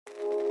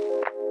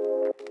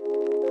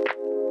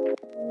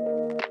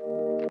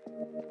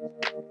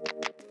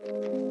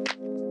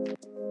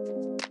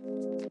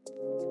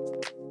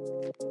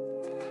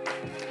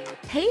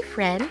Hey,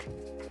 friend.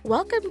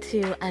 Welcome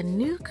to a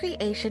New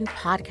Creation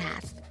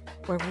podcast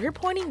where we're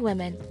pointing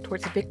women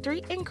towards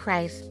victory in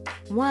Christ,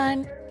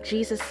 one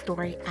Jesus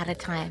story at a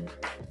time.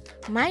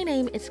 My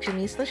name is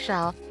Janice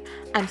Lachelle.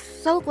 I'm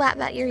so glad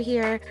that you're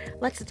here.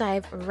 Let's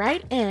dive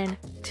right in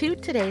to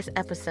today's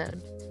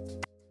episode.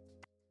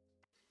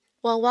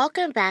 Well,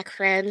 welcome back,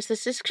 friends.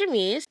 This is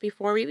Janice.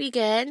 Before we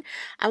begin,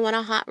 I want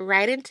to hop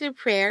right into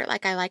prayer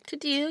like I like to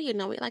do. You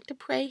know, we like to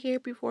pray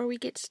here before we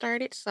get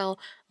started, so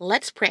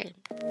let's pray.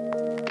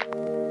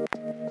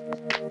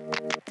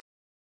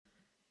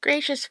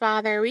 Gracious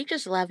Father, we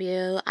just love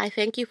you. I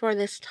thank you for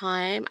this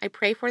time. I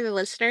pray for the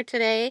listener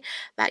today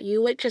that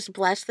you would just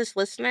bless this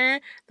listener,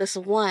 this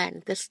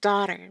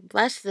daughter.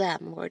 Bless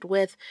them, Lord,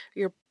 with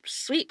your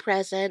sweet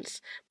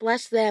presence.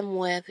 Bless them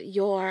with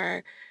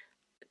your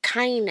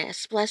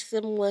kindness. Bless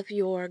them with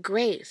your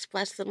grace.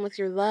 Bless them with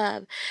your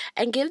love.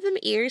 And give them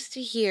ears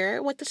to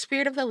hear what the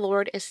Spirit of the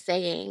Lord is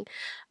saying.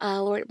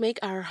 Lord, make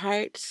our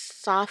hearts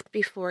soft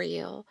before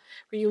you.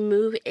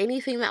 Remove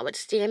anything that would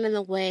stand in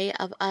the way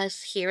of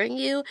us hearing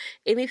you,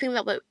 anything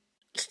that would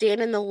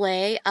stand in the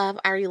way of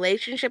our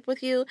relationship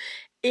with you,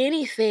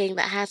 anything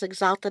that has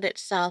exalted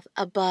itself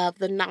above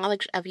the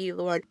knowledge of you,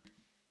 Lord.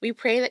 We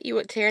pray that you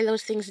would tear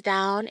those things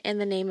down in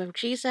the name of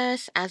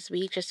Jesus as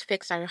we just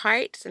fix our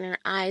hearts and our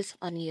eyes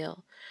on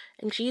you.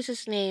 In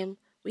Jesus' name,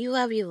 we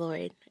love you,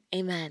 Lord.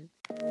 Amen.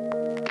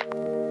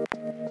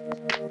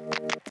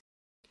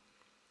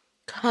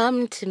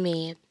 Come to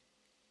me.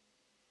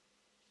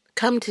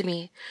 Come to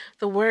me.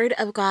 The word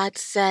of God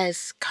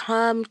says,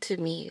 come to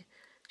me.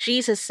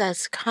 Jesus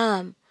says,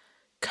 come.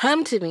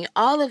 Come to me,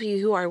 all of you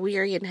who are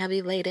weary and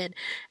heavy laden,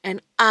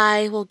 and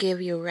I will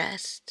give you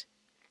rest.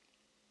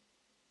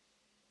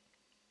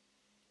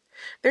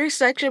 There's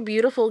such a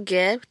beautiful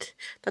gift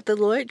that the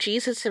Lord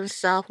Jesus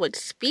himself would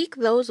speak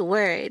those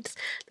words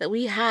that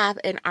we have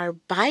in our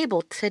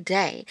Bible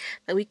today,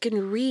 that we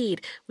can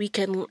read, we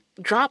can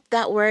drop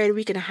that word,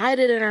 we can hide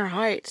it in our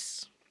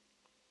hearts.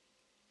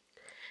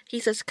 He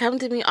says, come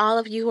to me, all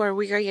of you who are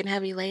weary and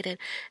heavy laden,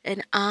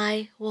 and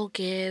I will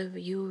give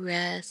you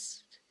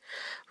rest.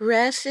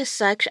 Rest is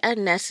such a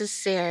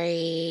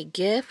necessary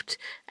gift,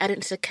 and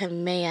it's a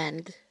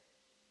command.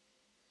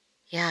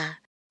 Yeah,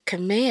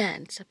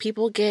 commands.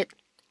 People get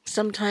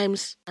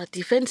sometimes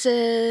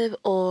defensive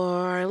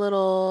or a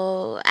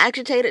little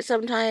agitated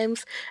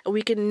sometimes.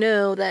 We can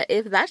know that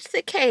if that's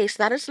the case,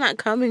 that is not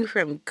coming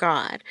from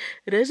God.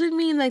 It doesn't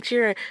mean that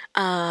you're,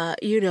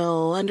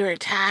 under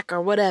attack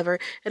or whatever.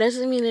 It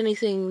doesn't mean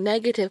anything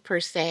negative per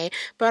se,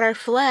 but our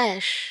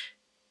flesh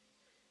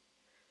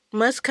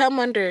must come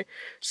under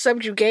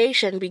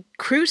subjugation, be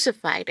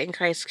crucified in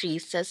Christ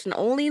Jesus, and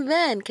only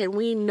then can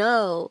we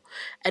know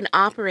and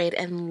operate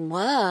and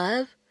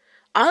love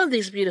all of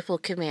these beautiful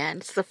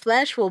commands. The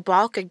flesh will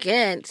balk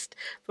against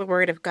the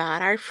word of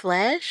God. Our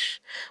flesh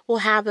will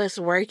have us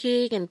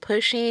working and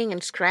pushing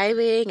and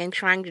striving and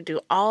trying to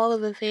do all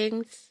of the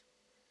things.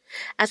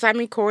 As I'm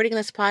recording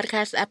this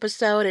podcast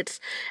episode,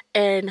 it's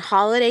in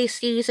holiday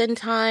season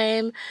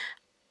time.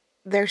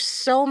 There's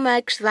so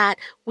much that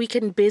we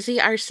can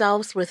busy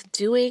ourselves with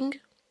doing.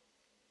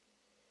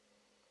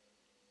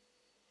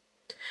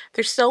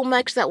 There's so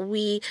much that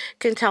we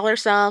can tell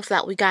ourselves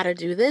that we got to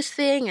do this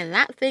thing and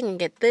that thing and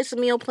get this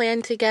meal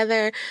plan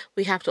together.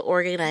 We have to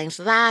organize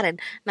that, and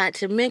not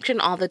to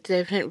mention all the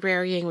different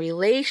varying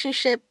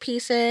relationship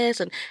pieces.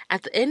 And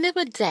at the end of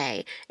the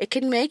day, it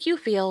can make you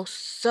feel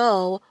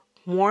so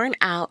worn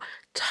out,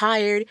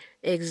 tired,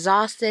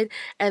 exhausted,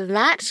 and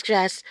that's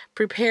just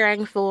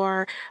preparing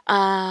for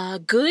a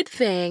good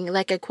thing,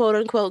 like a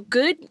quote-unquote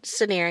good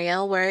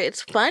scenario where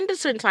it's fun to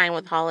spend time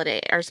with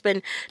holiday or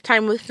spend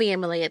time with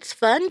family. It's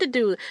fun to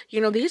do,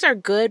 these are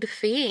good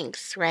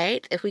things,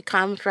 right? If we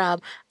come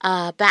from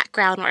a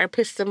background or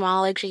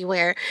epistemology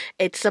where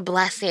it's a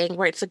blessing,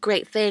 where it's a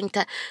great thing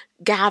to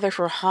gather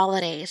for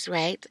holidays,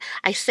 right?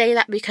 I say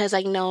that because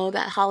I know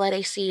that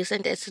holiday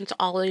season isn't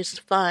always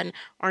fun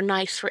or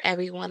nice for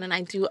everyone, and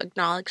I do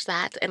acknowledge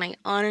that, and I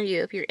honor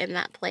you if you're in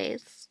that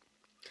place.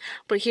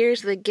 But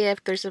here's the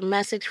gift. There's a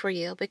message for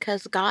you,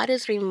 because God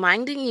is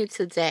reminding you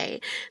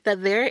today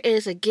that there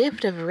is a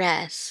gift of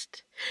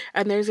rest.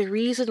 And there's a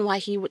reason why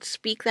he would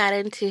speak that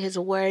into his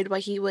word, why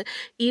he would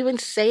even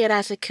say it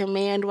as a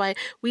command, why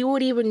we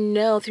would even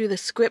know through the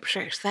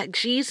scriptures that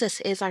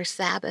Jesus is our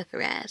Sabbath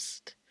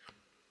rest.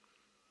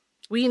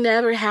 We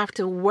never have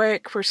to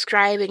work for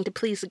striving to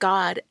please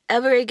God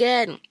ever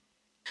again.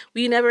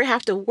 We never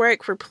have to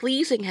work for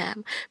pleasing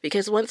him,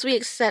 because once we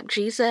accept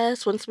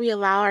Jesus, once we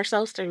allow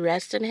ourselves to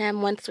rest in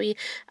him, once we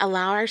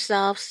allow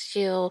ourselves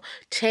to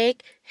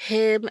take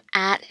him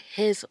at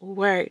his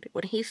word,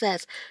 when he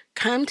says,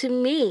 come to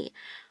me,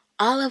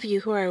 all of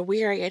you who are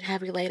weary and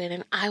heavy laden,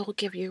 and I will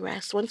give you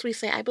rest. Once we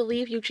say, I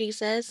believe you,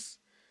 Jesus.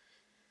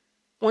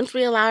 Once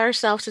we allow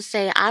ourselves to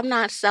say, I'm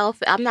not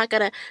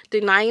going to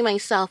deny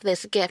myself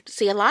this gift.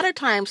 See, a lot of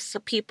times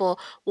people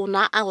will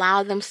not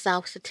allow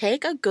themselves to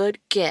take a good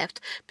gift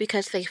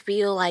because they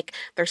feel like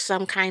there's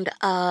some kind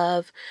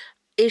of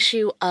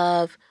issue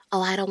of,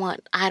 I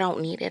don't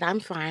need it. I'm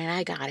fine.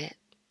 I got it.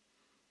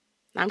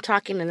 I'm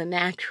talking in the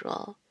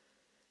natural.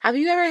 Have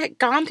you ever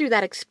gone through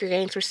that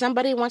experience where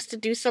somebody wants to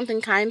do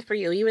something kind for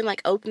you, even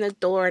like open the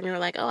door and you're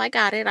like, oh, I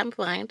got it, I'm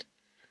fine.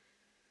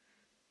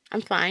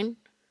 I'm fine.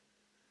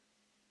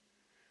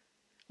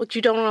 What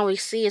you don't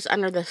always see is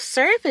under the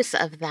surface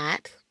of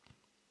that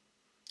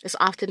is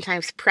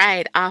oftentimes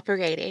pride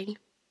operating.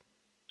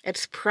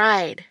 It's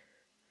pride.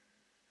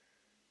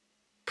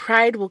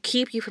 Pride will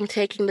keep you from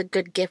taking the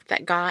good gift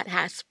that God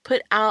has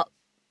put out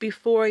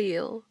before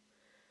you.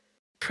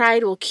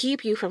 Pride will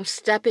keep you from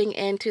stepping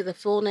into the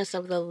fullness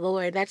of the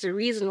Lord. That's the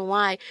reason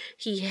why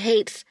He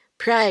hates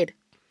pride.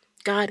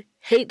 God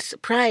hates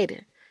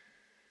pride.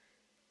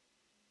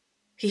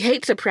 He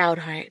hates a proud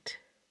heart.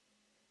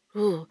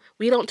 Ooh,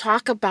 we don't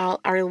talk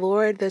about our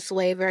Lord this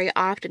way very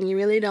often. You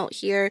really don't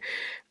hear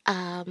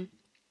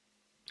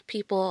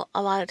people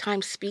a lot of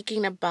times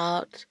speaking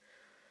about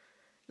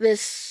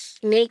this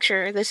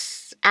nature,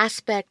 this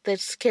aspect,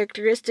 this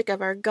characteristic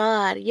of our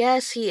God.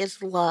 Yes, He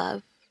is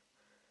love.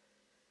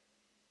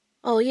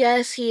 Oh,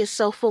 yes, He is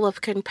so full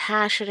of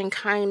compassion and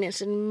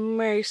kindness and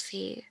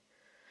mercy.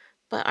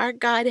 But our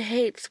God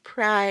hates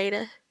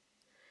pride.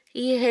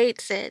 He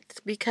hates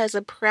it because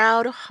a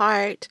proud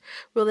heart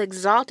will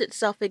exalt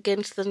itself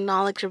against the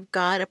knowledge of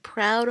God. A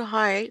proud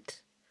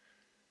heart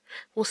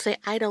will say,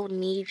 I don't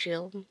need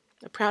you.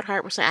 A proud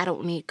heart will say, I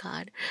don't need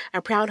God.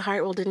 A proud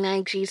heart will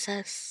deny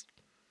Jesus.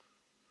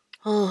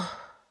 Oh,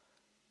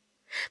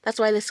 that's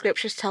why the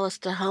scriptures tell us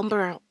to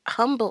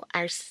humble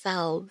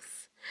ourselves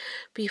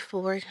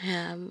before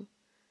Him.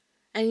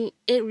 And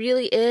it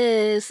really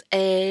is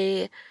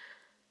a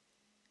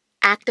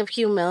act of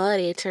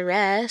humility to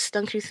rest,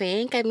 don't you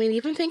think? I mean,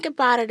 even think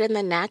about it in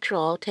the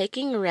natural.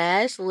 Taking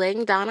rest,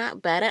 laying down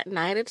at bed at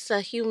night, it's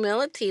a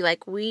humility.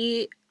 Like,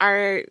 we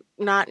are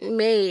not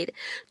made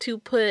to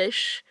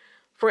push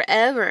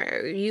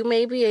forever. You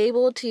may be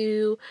able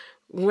to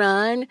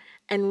run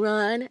and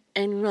run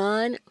and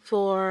run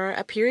for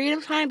a period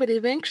of time, but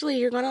eventually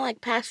you're going to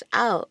like pass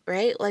out,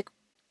 right? Like,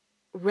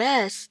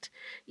 rest,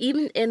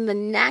 even in the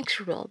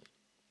natural,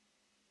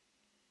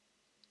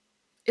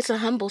 it's a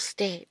humble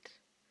state.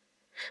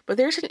 But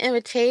there's an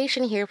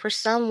invitation here for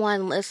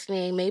someone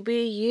listening.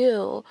 Maybe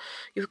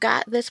you've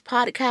got this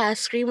podcast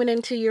screaming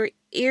into your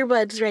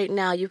earbuds right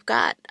now. You've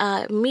got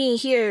me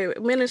here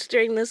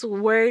ministering this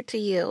word to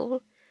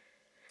you.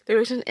 There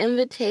is an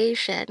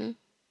invitation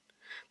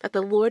that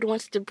the Lord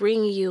wants to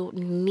bring you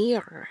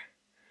near,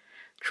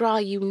 draw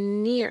you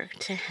near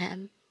to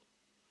Him,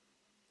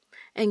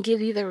 and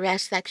give you the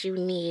rest that you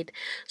need.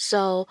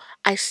 So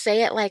I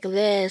say it like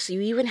this: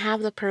 you even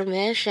have the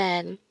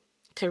permission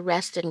to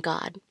rest in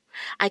God.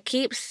 I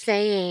keep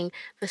saying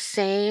the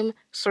same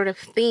sort of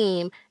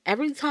theme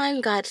every time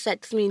God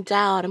sets me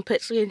down and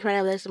puts me in front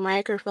of this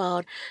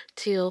microphone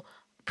to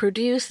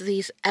produce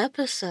these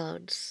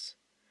episodes.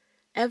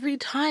 Every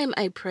time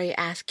I pray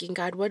asking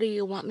God, what do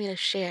you want me to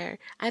share?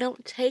 I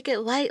don't take it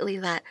lightly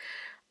that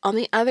on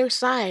the other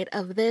side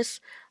of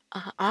this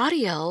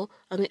audio,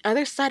 on the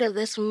other side of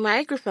this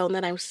microphone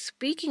that I'm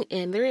speaking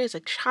in, there is a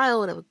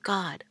child of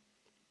God.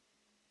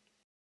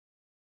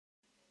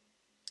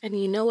 And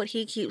you know what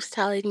He keeps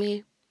telling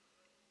me?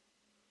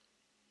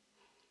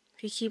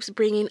 He keeps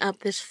bringing up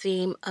this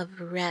theme of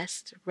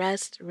rest,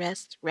 rest,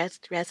 rest,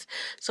 rest, rest.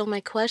 So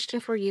my question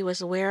for you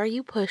is, where are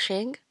you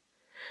pushing?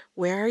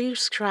 Where are you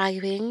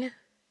striving?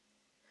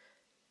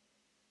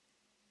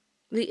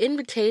 The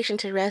invitation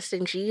to rest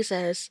in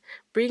Jesus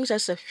brings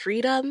us a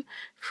freedom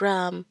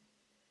from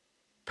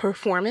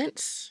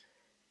performance.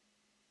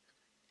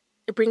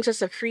 It brings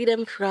us a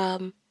freedom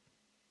from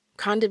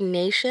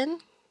condemnation.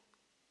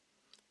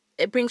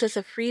 It brings us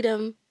a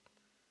freedom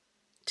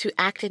to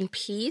act in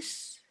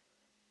peace.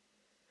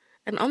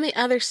 And on the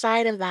other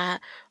side of that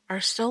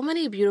are so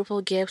many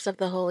beautiful gifts of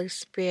the Holy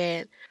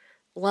Spirit: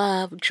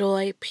 love,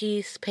 joy,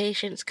 peace,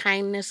 patience,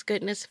 kindness,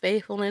 goodness,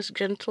 faithfulness,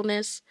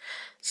 gentleness,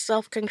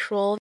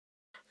 self-control.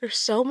 There's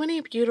so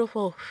many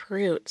beautiful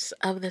fruits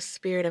of the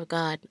Spirit of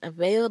God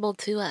available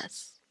to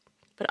us.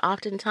 But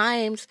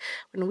oftentimes,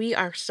 when we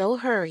are so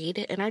hurried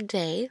in our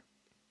day,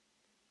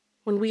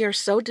 when we are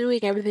so doing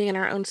everything in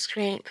our own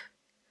strength,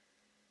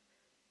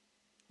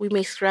 we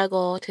may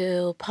struggle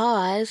to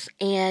pause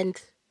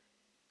and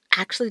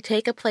actually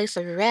take a place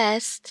of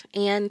rest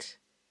and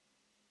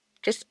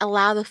just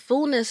allow the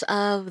fullness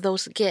of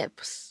those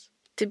gifts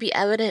to be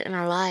evident in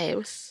our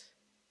lives.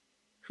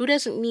 Who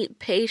doesn't need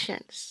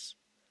patience?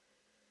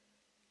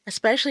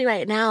 Especially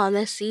right now in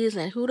this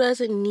season, who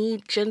doesn't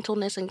need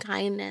gentleness and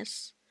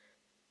kindness?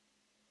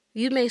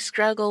 You may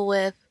struggle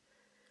with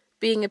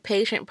being a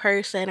patient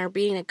person or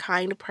being a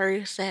kind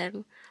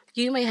person.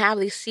 You may have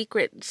these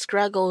secret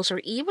struggles or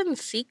even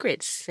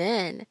secret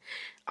sin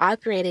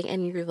operating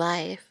in your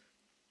life.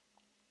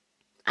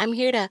 I'm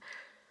here to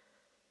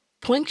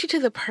point you to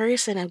the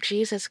person of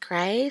Jesus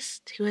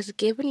Christ, who has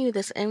given you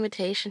this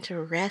invitation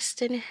to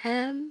rest in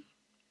Him.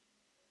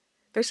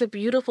 There's a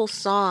beautiful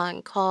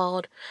song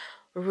called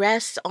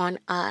Rest on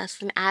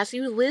Us. And as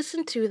you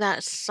listen to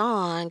that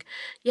song,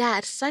 yeah,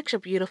 it's such a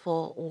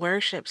beautiful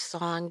worship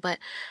song, but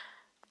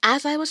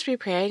As I was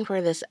preparing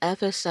for this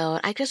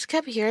episode, I just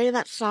kept hearing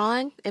that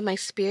song in my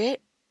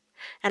spirit.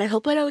 And I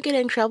hope I don't get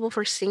in trouble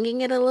for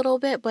singing it a little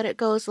bit, but it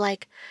goes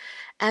like,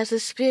 as the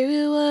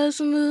Spirit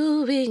was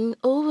moving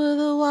over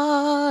the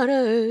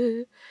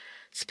water,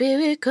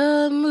 Spirit,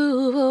 come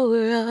move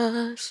over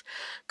us,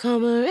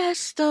 come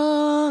rest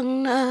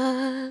on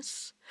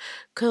us,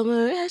 come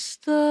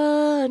rest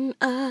on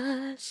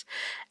us.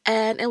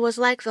 And it was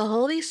like the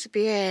Holy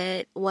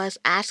Spirit was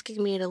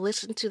asking me to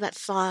listen to that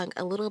song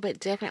a little bit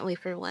differently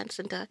for once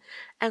and to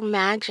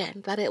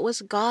imagine that it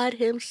was God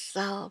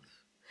Himself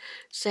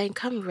saying,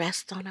 come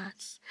rest on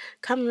us.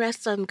 Come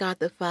rest on God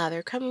the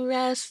Father. Come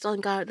rest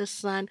on God the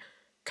Son.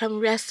 Come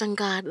rest on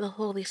God the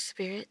Holy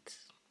Spirit.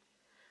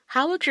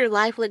 How would your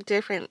life look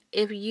different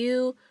if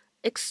you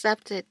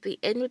accepted the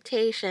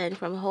invitation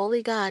from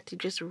Holy God to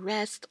just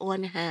rest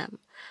on Him?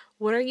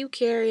 What are you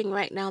carrying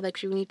right now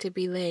that you need to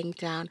be laying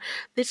down?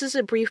 This is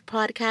a brief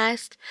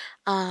podcast.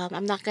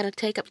 I'm not going to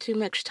take up too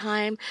much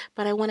time,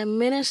 but I want to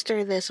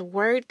minister this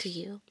word to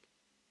you.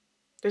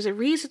 There's a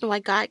reason why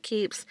God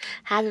keeps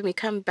having me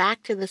come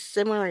back to this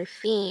similar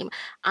theme.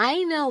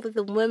 I know that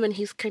the women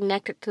He's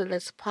connected to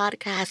this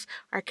podcast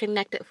are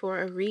connected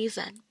for a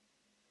reason.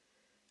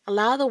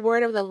 Allow the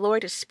word of the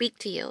Lord to speak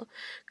to you.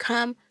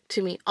 Come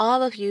to me,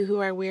 all of you who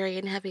are weary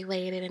and heavy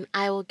laden, and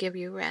I will give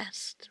you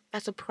rest.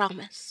 That's a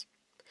promise.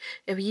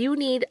 If you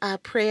need a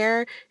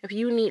prayer, if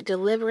you need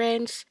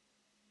deliverance,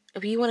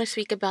 if you want to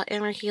speak about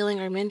inner healing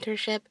or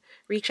mentorship,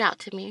 reach out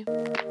to me.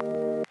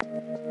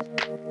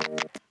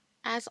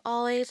 As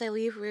always, I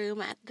leave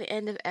room at the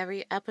end of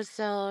every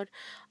episode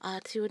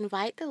to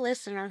invite the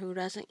listener who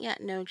doesn't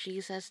yet know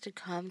Jesus to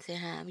come to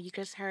Him. You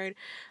just heard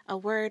a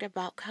word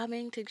about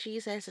coming to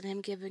Jesus and Him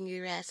giving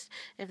you rest.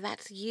 If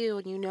that's you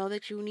and you know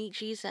that you need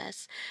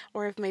Jesus,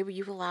 or if maybe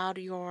you've allowed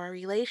your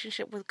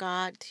relationship with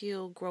God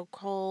to grow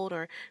cold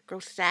or grow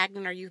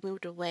stagnant, or you've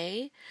moved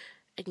away,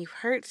 and you've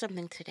heard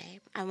something today,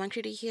 I want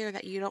you to hear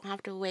that you don't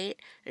have to wait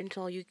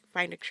until you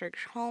find a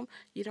church home.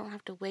 You don't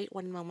have to wait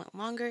one moment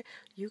longer.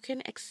 You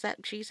can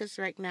accept Jesus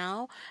right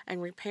now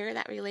and repair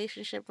that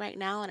relationship right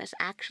now, and it's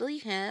actually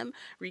Him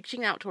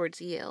reaching out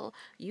towards you.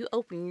 You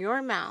open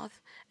your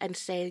mouth and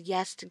say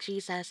yes to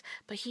Jesus,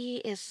 but He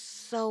is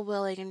so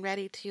willing and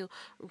ready to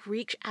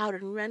reach out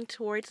and run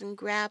towards and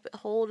grab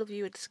hold of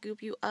you and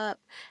scoop you up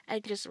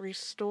and just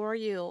restore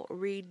you,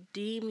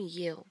 redeem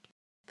you.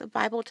 The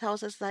Bible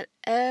tells us that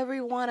every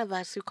one of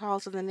us who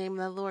calls on the name of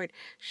the Lord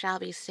shall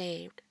be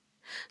saved.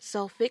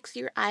 So fix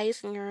your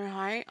eyes and your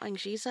heart on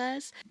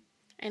Jesus.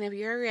 And if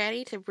you're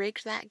ready to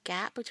bridge that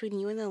gap between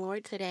you and the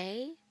Lord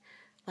today,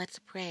 let's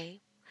pray.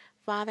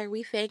 Father,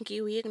 we thank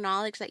you. We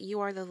acknowledge that you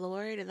are the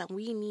Lord and that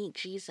we need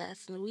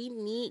Jesus and we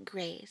need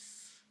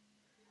grace.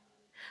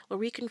 Lord,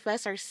 we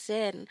confess our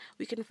sin.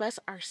 We confess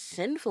our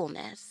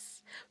sinfulness.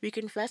 We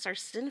confess our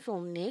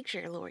sinful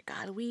nature, Lord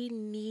God. We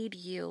need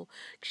you,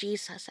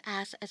 Jesus,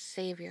 as a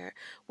Savior.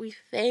 We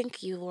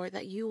thank you, Lord,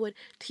 that you would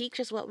teach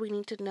us what we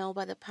need to know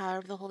by the power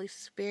of the Holy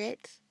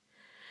Spirit,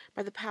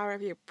 by the power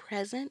of your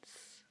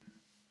presence.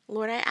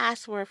 Lord, I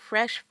ask for a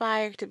fresh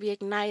fire to be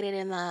ignited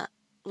in the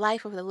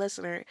life of the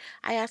listener.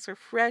 I ask for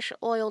fresh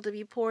oil to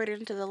be poured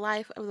into the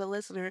life of the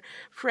listener.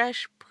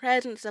 Fresh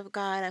presence of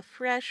God, a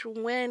fresh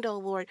wind, oh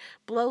Lord,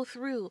 blow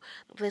through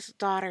this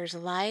daughter's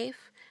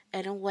life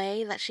in a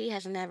way that she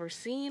has never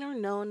seen or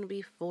known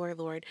before,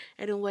 Lord,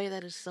 in a way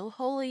that is so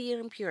holy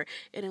and pure,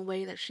 in a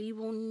way that she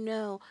will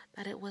know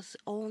that it was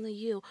only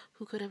you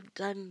who could have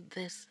done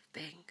this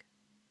thing.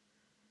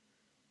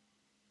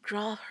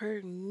 Draw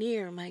her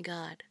near, my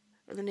God,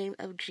 in the name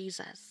of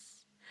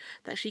Jesus,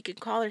 that she can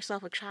call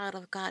herself a child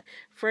of God,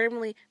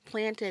 firmly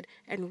planted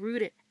and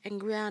rooted and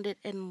grounded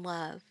in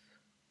love.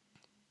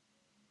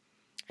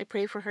 I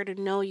pray for her to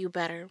know you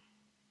better.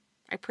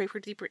 I pray for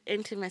deeper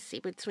intimacy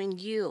between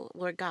you,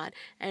 Lord God,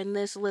 and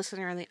this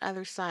listener on the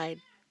other side.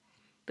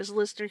 This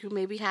listener who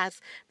maybe has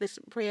this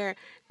prayer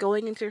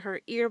going into her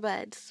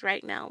earbuds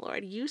right now,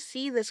 Lord. You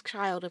see this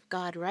child of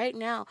God right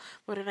now,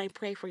 Lord, and I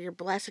pray for your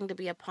blessing to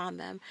be upon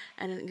them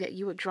and that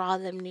you would draw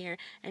them near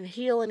and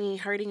heal any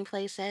hurting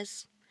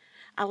places.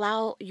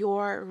 Allow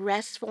your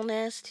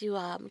restfulness to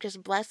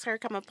just bless her,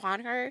 come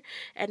upon her,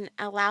 and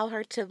allow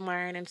her to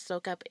learn and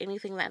soak up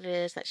anything that it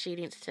is that she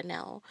needs to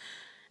know.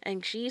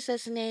 In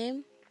Jesus'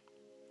 name,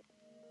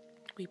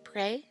 we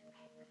pray.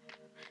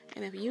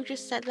 And if you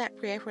just said that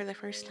prayer for the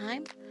first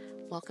time,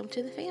 welcome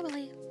to the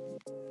family.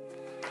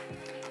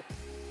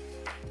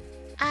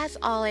 As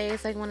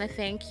always, I want to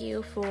thank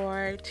you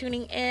for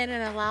tuning in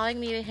and allowing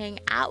me to hang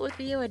out with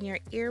you in your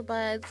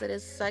earbuds. It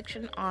is such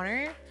an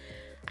honor.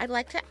 I'd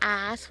like to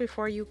ask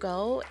before you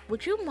go,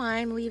 would you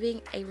mind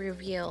leaving a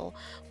review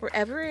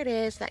wherever it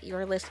is that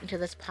you're listening to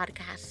this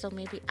podcast? So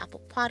maybe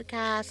Apple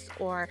Podcasts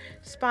or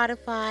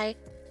Spotify.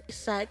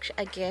 Such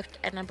a gift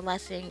and a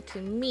blessing to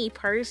me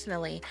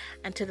personally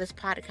and to this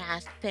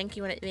podcast. Thank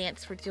you in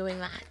advance for doing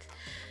that.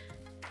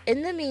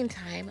 In the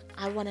meantime,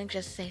 I want to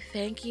just say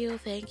thank you,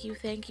 thank you,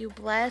 thank you,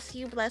 bless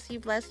you, bless you,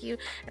 bless you.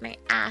 And I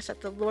ask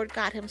that the Lord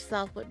God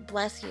Himself would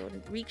bless you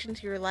and reach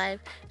into your life,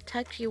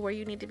 touch you where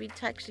you need to be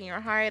touched in your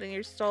heart and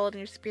your soul and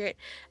your spirit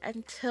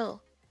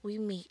until we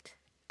meet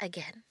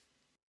again.